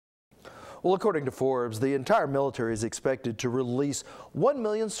Well, according to Forbes, the entire military is expected to release 1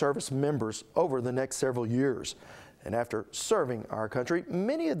 million service members over the next several years. And after serving our country,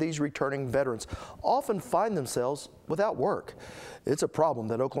 many of these returning veterans often find themselves without work. It's a problem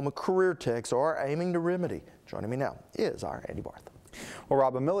that Oklahoma career techs are aiming to remedy. Joining me now is our Andy Barth. Well,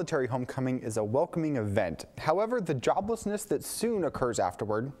 Rob, a military homecoming is a welcoming event. However, the joblessness that soon occurs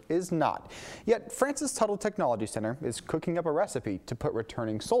afterward is not. Yet, Francis Tuttle Technology Center is cooking up a recipe to put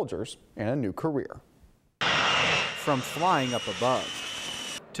returning soldiers in a new career. From flying up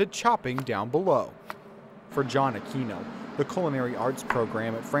above to chopping down below. For John Aquino, the culinary arts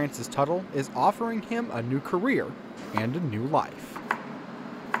program at Francis Tuttle is offering him a new career and a new life.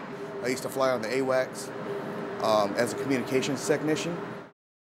 I used to fly on the AWACS as a communications technician.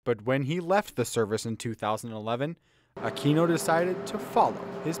 But when he left the service in 2011, Aquino decided to follow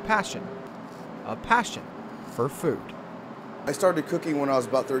his passion, a passion for food. I started cooking when I was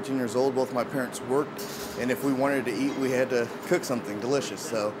about 13 years old. Both my parents worked, and if we wanted to eat, we had to cook something delicious.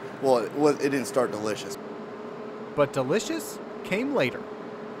 So, well, it didn't start delicious. But delicious came later.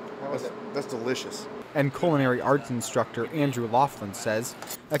 That's delicious. And culinary arts instructor Andrew Laughlin says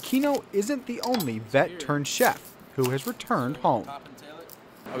Aquino isn't the only vet-turned-chef who has returned home.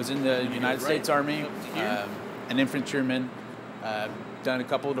 I was in the United States Army, an infantryman, done a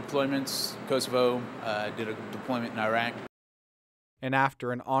couple of deployments, Kosovo, did a deployment in Iraq. And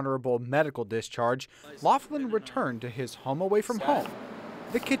after an honorable medical discharge, Laughlin returned to his home away from home,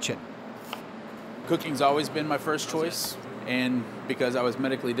 the kitchen. Cooking's always been my first choice, and because I was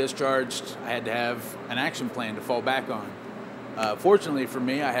medically discharged, I had to have an action plan to fall back on. Fortunately for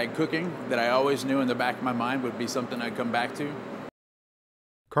me, I had cooking that I always knew in the back of my mind would be something I'd come back to.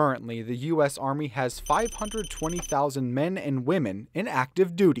 Currently, the U.S. Army has 520,000 men and women in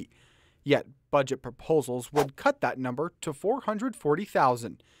active duty, yet budget proposals would cut that number to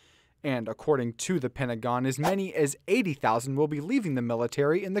 440,000. And according to the Pentagon, as many as 80,000 will be leaving the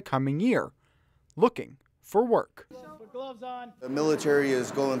military in the coming year, looking for work. The military is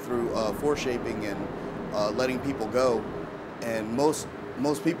going through foreshaping and letting people go, and most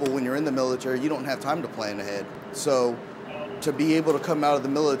people, when you're in the military, you don't have time to plan ahead. So to be able to come out of the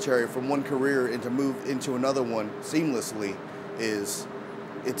military from one career and to move into another one seamlessly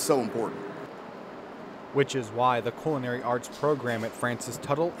it's so important. Which is why the culinary arts program at Francis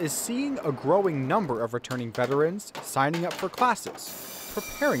Tuttle is seeing a growing number of returning veterans signing up for classes,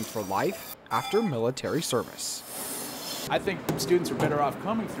 preparing for life after military service. I think students are better off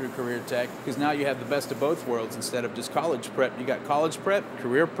coming through career tech because now you have the best of both worlds instead of just college prep. You got college prep,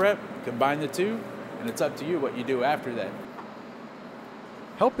 career prep, combine the two, and it's up to you what you do after that.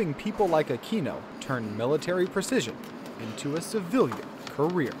 Helping people like Aquino turn military precision into a civilian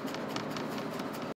career.